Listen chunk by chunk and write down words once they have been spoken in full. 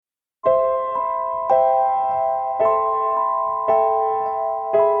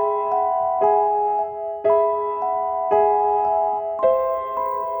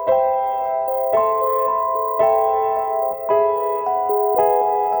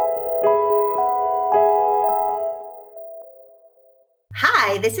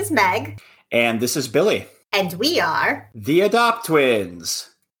Hi, this is Meg. And this is Billy. And we are the Adopt Twins.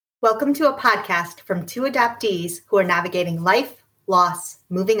 Welcome to a podcast from two adoptees who are navigating life, loss,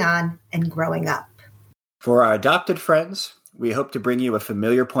 moving on, and growing up. For our adopted friends, we hope to bring you a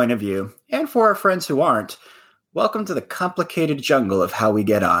familiar point of view. And for our friends who aren't, welcome to the complicated jungle of how we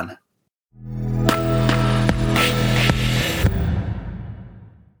get on.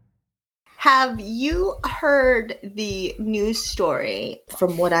 Have you heard the news story?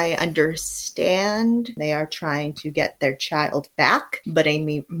 From what I understand, they are trying to get their child back, but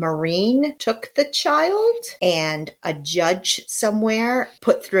a Marine took the child and a judge somewhere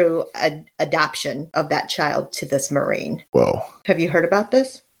put through an adoption of that child to this Marine. Whoa. Have you heard about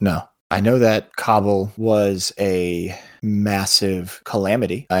this? No. I know that Kabul was a massive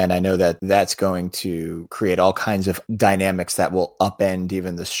calamity, and I know that that's going to create all kinds of dynamics that will upend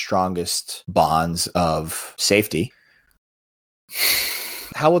even the strongest bonds of safety.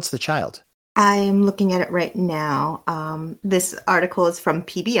 How old's the child? I'm looking at it right now. This article is from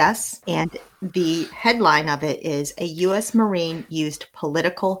PBS, and the headline of it is, "A U.S. Marine used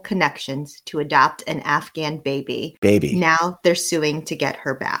political connections to adopt an Afghan baby. Now they're suing to get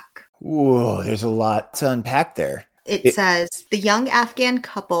her back." Whoa, there's a lot to unpack there. It says, the young Afghan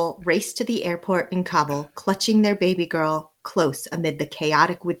couple raced to the airport in Kabul, clutching their baby girl close amid the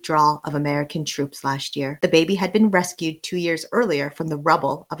chaotic withdrawal of American troops last year. The baby had been rescued 2 years earlier from the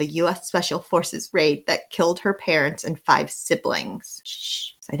rubble of a U.S. Special Forces raid that killed her parents and 5 siblings.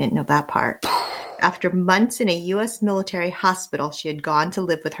 Shh, I didn't know that part. After months in a U.S. military hospital, she had gone to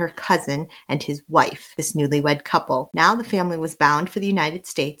live with her cousin and his wife, this newlywed couple. Now the family was bound for the United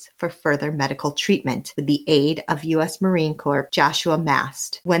States for further medical treatment with the aid of U.S. Marine Corps Joshua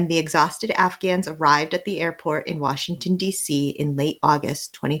Mast. When the exhausted Afghans arrived at the airport in Washington, D.C. in late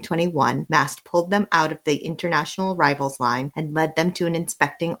August 2021, Mast pulled them out of the international arrivals line and led them to an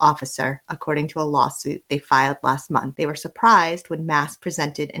inspecting officer, according to a lawsuit they filed last month. They were surprised when Mast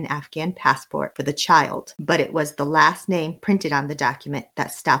presented an Afghan passport for the child, but it was the last name printed on the document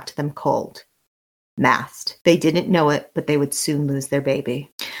that stopped them cold. Mast. They didn't know it, but they would soon lose their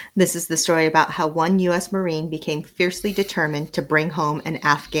baby. This is the story about how one U.S. Marine became fiercely determined to bring home an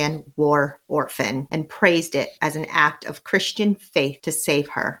Afghan war orphan and praised it as an act of Christian faith to save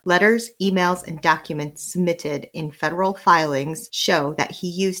her. Letters, emails, and documents submitted in federal filings show that he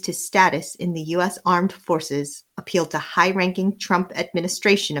used his status in the U.S. Armed Forces, appealed to high-ranking Trump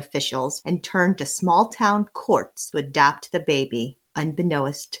administration officials, and turned to small-town courts to adopt the baby,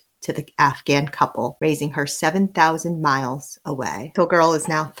 unbeknownst to the Afghan couple, raising her 7,000 miles away. The girl is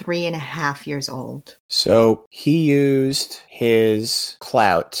now 3.5 years old. So he used his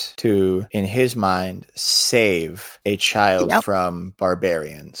clout to, in his mind, save a child from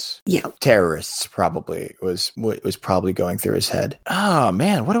barbarians. Terrorists probably was what was probably going through his head. Oh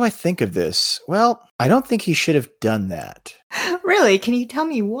man, what do I think of this? Well, I don't think he should have done that. Really? Can you tell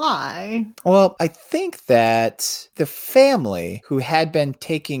me why? Well, I think that the family who had been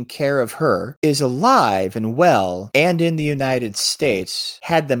taking care of her is alive and well and in the United States,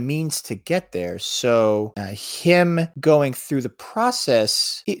 had the means to get there. So him going through the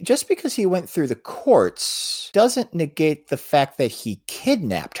process, just because he went through the courts, doesn't negate the fact that he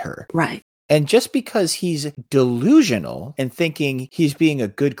kidnapped her. Right. And just because he's delusional and thinking he's being a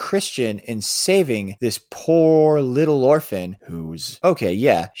good Christian in saving this poor little orphan who's, okay,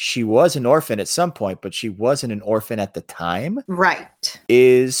 yeah, she was an orphan at some point, but she wasn't an orphan at the time. Right.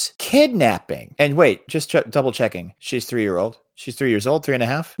 Is kidnapping. And wait, just double checking. She's 3-year-old. She's 3 years old,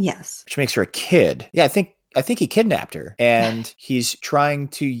 3.5? Yes. Which makes her a kid. Yeah, I think he kidnapped her, and he's trying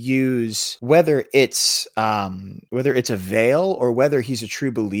to use whether it's a veil or whether he's a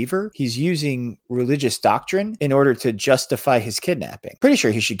true believer. He's using religious doctrine in order to justify his kidnapping. Pretty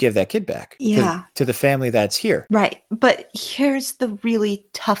sure he should give that kid back to the family that's here. Right. But here's the really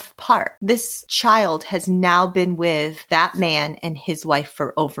tough part. This child has now been with that man and his wife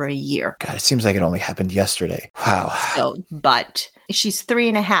for over a year. God, it seems like it only happened yesterday. Wow. So, but she's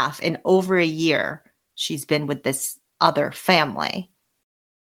 3.5 and over a year she's been with this other family.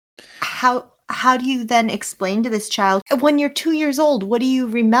 How do you then explain to this child, when you're 2 years old, what do you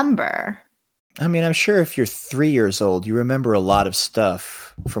remember? I mean, I'm sure if you're 3 years old, you remember a lot of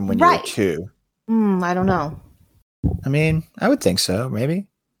stuff from when you were 2. I don't know. I mean, I would think so, maybe.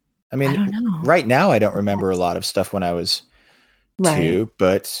 I mean, I don't know. Right now, I don't remember a lot of stuff when I was 2,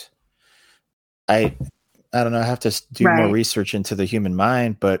 but I don't know. I have to do more research into the human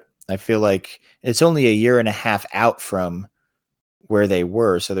mind, but I feel like it's only 1.5 years out from where they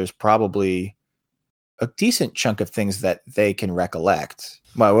were. So there's probably a decent chunk of things that they can recollect.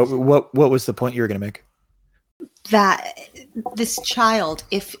 Wow. What was the point you were going to make? that this child,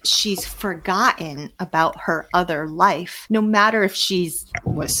 if she's forgotten about her other life, no matter if she's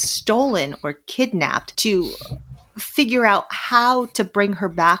was stolen or kidnapped, to figure out how to bring her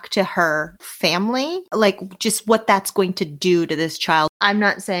back to her family, like just what that's going to do to this child. I'm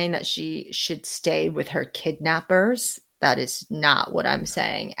not saying that she should stay with her kidnappers. That is not what I'm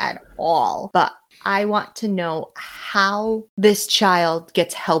saying at all. But I want to know how this child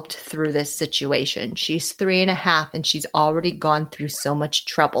gets helped through this situation. She's 3.5 and she's already gone through so much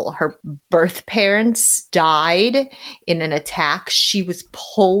trouble. Her birth parents died in an attack. She was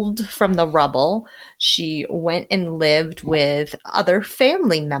pulled from the rubble. She went and lived with other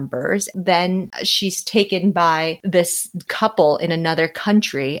family members. Then she's taken by this couple in another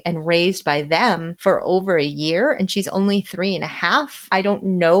country and raised by them for over a year. And she's only 3.5. I don't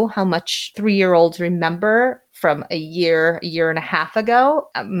know how much 3-year-olds remember from a year and a half ago.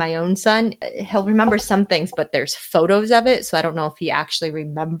 My own son, he'll remember some things, but there's photos of it. So I don't know if he actually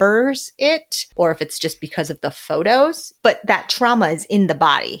remembers it or if it's just because of the photos. But that trauma is in the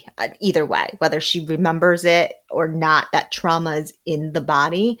body either way, whether she remembers it or not, that trauma is in the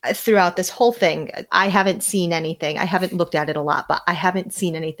body. Throughout this whole thing, I haven't seen anything. I haven't looked at it a lot, but I haven't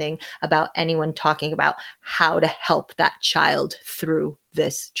seen anything about anyone talking about how to help that child through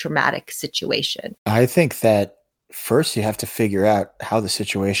this traumatic situation. I think that first you have to figure out how the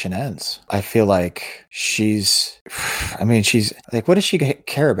situation ends. I feel like she's like, what does she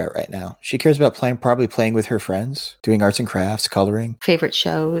care about right now? She cares about probably playing with her friends, doing arts and crafts, coloring. Favorite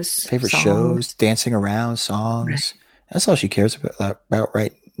shows, dancing around, songs. Right. That's all she cares about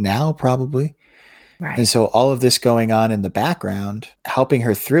right now, probably. Right. And so all of this going on in the background, helping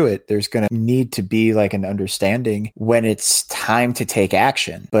her through it, there's going to need to be like an understanding when it's time to take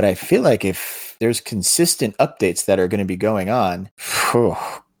action. But I feel like if there's consistent updates that are going to be going on,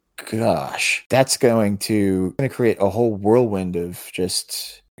 oh gosh, that's going to create a whole whirlwind of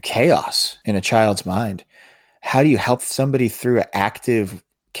just chaos in a child's mind. How do you help somebody through active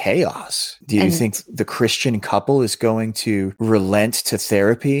chaos? Do you think the Christian couple is going to relent to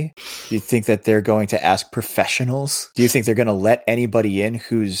therapy? Do you think that they're going to ask professionals? Do you think they're going to let anybody in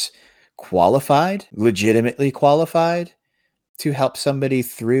who's qualified, legitimately qualified, to help somebody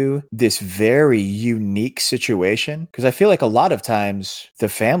through this very unique situation? Because I feel like a lot of times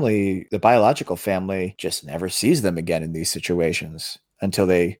the biological family just never sees them again in these situations until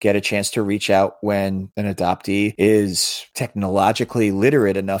they get a chance to reach out when an adoptee is technologically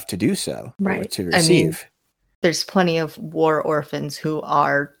literate enough to do so, right, or to receive. I mean, there's plenty of war orphans who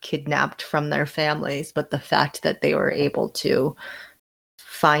are kidnapped from their families, but the fact that they were able to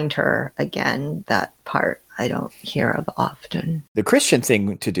find her again, that part I don't hear of often. The Christian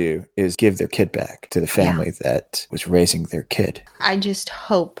thing to do is give their kid back to the family that was raising their kid. I just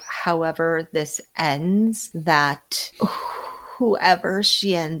hope, however this ends, that whoever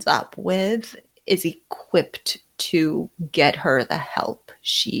she ends up with is equipped to get her the help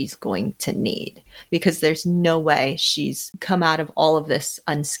she's going to need, because there's no way she's come out of all of this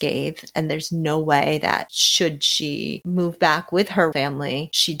unscathed, and there's no way that should she move back with her family,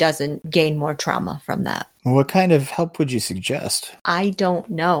 she doesn't gain more trauma from that. What kind of help would you suggest? I don't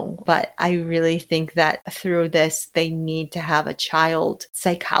know, but I really think that through this, they need to have a child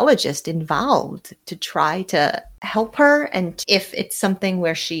psychologist involved to try to help her. And if it's something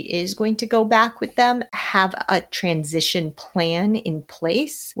where she is going to go back with them, have a transition plan in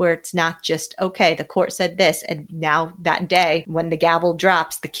place where it's not just, okay, the court said this, and now that day when the gavel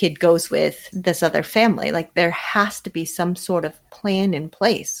drops, the kid goes with this other family. Like, there has to be some sort of plan in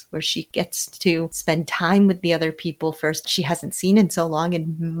place where she gets to spend time with the other people first she hasn't seen in so long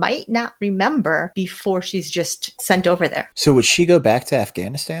and might not remember before she's just sent over there. So would she go back to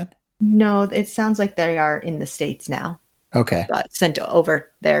Afghanistan? No, it sounds like they are in the States now. Okay. Sent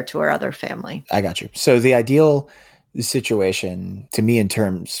over there to her other family. I got you. So the ideal situation to me in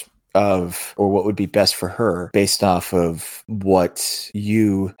terms of, or what would be best for her based off of what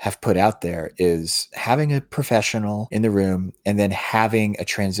you have put out there, is having a professional in the room and then having a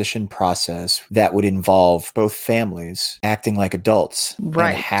transition process that would involve both families acting like adults, right,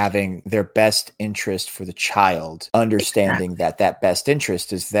 and having their best interest for the child, understanding that best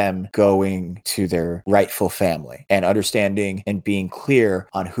interest is them going to their rightful family, and understanding and being clear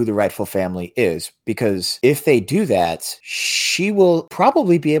on who the rightful family is. Because if they do that, she will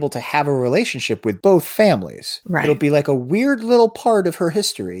probably be able to have a relationship with both families. Right. It'll be like a weird little part of her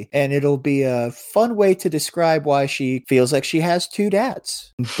history, and it'll be a fun way to describe why she feels like she has two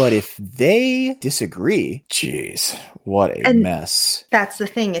dads. But if they disagree, geez, what a mess. That's the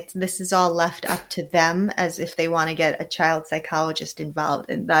thing. This is all left up to them, as if they want to get a child psychologist involved.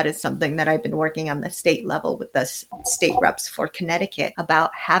 And that is something that I've been working on the state level with the state reps for Connecticut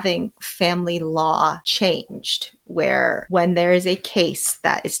about having family law changed, where when there is a case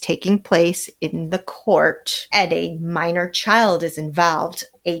that is taking place in the court and a minor child is involved,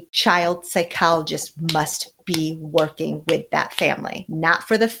 a child psychologist must be working with that family, not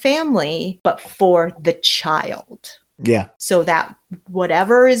for the family, but for the child. Yeah. So that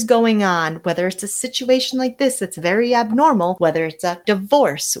whatever is going on, whether it's a situation like this that's very abnormal, whether it's a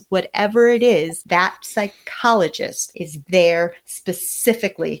divorce, whatever it is, that psychologist is there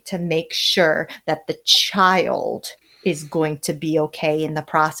specifically to make sure that the child is going to be okay in the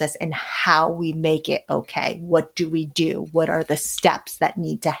process and how we make it okay. What do we do? What are the steps that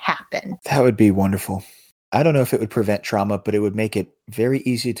need to happen? That would be wonderful. I don't know if it would prevent trauma, but it would make it very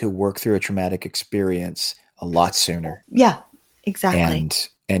easy to work through a traumatic experience a lot sooner. Yeah, exactly.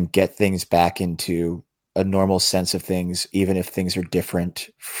 And get things back into a normal sense of things, even if things are different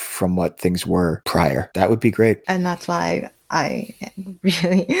from what things were prior. That would be great. And that's why I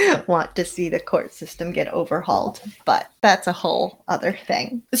really want to see the court system get overhauled, but that's a whole other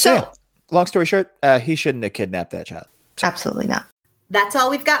thing. So, yeah. Long story short, he shouldn't have kidnapped that child. So. Absolutely not. That's all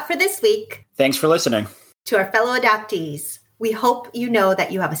we've got for this week. Thanks for listening. To our fellow adoptees, we hope you know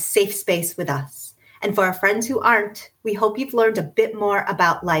that you have a safe space with us. And for our friends who aren't, we hope you've learned a bit more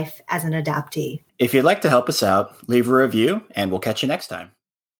about life as an adoptee. If you'd like to help us out, leave a review, and we'll catch you next time.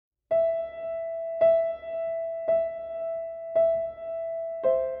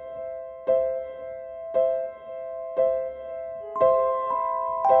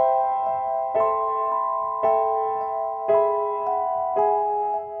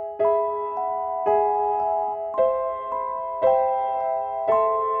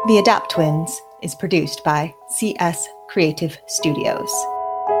 The Adopt Twins is produced by CS Creative Studios.